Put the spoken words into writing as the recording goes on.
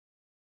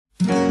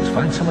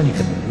find someone you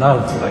can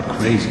love like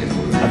crazy and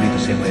who will love you the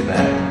same way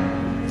back.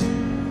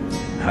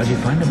 How do you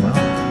find them? Well,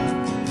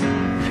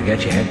 you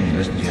forget your head and you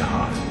listen to your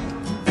heart.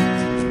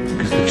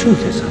 Because the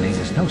truth is, honey,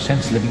 there's no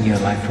sense living your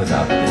life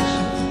without this.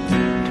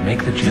 To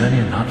make the journey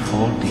and not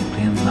fall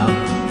deeply in love,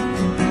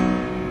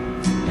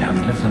 you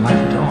haven't lived the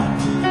life at all.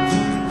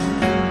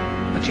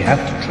 But you have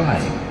to try,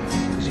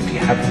 because if you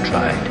haven't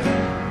tried,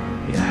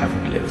 you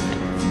haven't lived.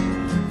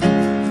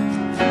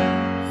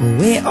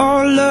 We're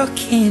all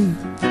looking,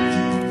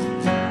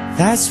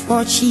 that's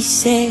what she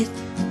said.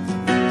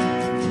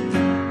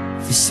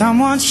 For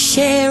someone to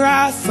share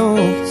our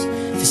thoughts,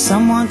 for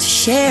someone to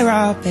share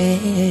our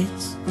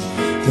beds.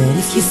 But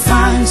if you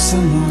find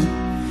someone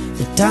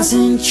that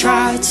doesn't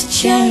try to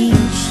change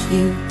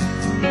you,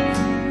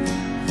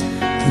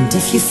 and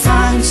if you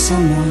find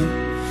someone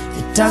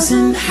that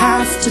doesn't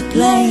have to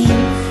blame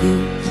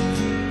you,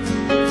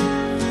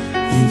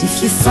 and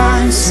if you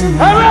find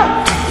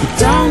someone you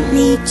don't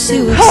need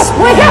to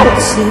explain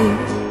to,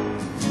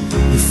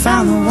 you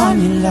found the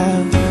one you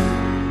love.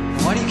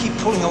 Why do you keep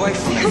pulling away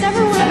from me? Because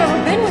everyone I've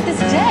ever been with is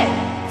dead.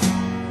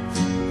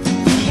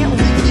 I can't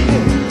lose you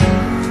too.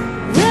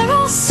 We're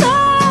all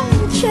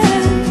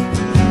searching,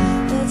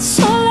 that's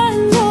all I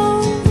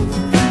know.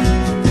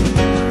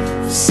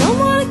 For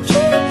someone to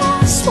keep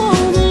us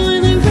warm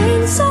when it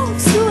rains all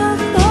through our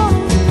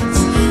thoughts.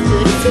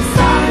 But if you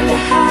find a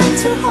hand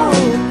to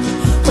hold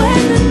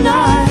when the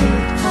night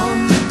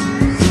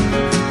comes,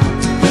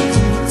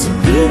 to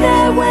be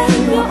there when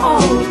you're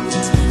old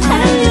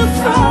and you're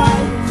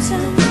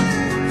frightened.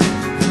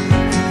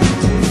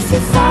 If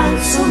you find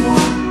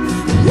someone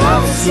who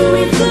loves you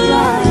with the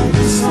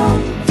lights on,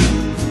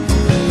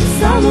 you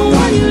found the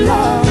one you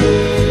love.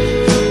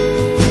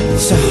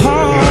 So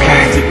hold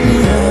it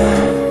near,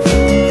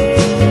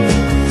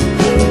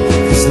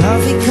 'cause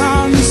love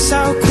becomes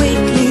so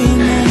quickly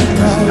and then it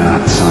goes.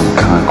 Not some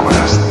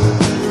conquest.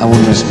 I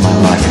wouldn't risk my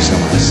life for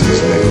someone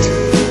else's lived.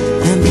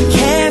 And be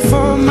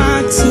careful, my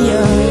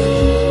dear,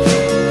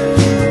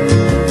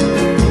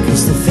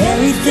 'cause the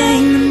very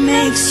thing that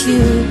makes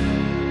you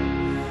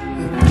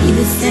will be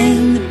the thing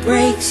that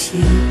breaks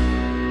you,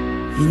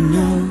 you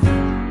know.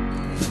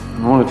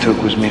 All it took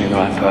was meeting the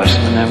right person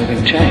and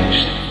everything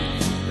changed.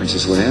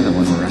 Princess Leia, the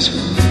one we're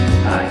rescuing.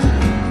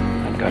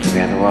 I'd go to the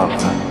end of the world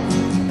for her.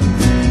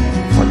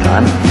 What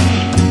time?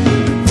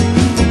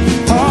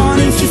 Or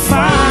if you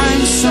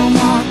find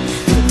someone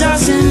that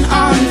doesn't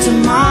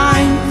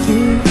undermine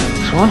you,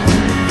 Swan?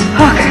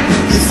 Okay.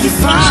 if you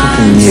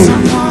find new,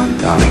 someone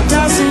darling. that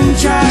doesn't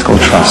drive It's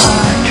called trust.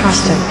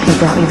 Trust him. He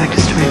brought me back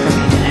to story for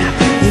me. It didn't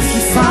happen. if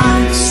you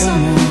find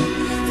someone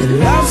that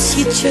loves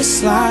you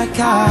just like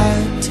I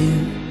do,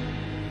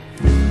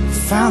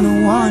 found the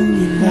one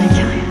you love.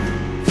 Kill you.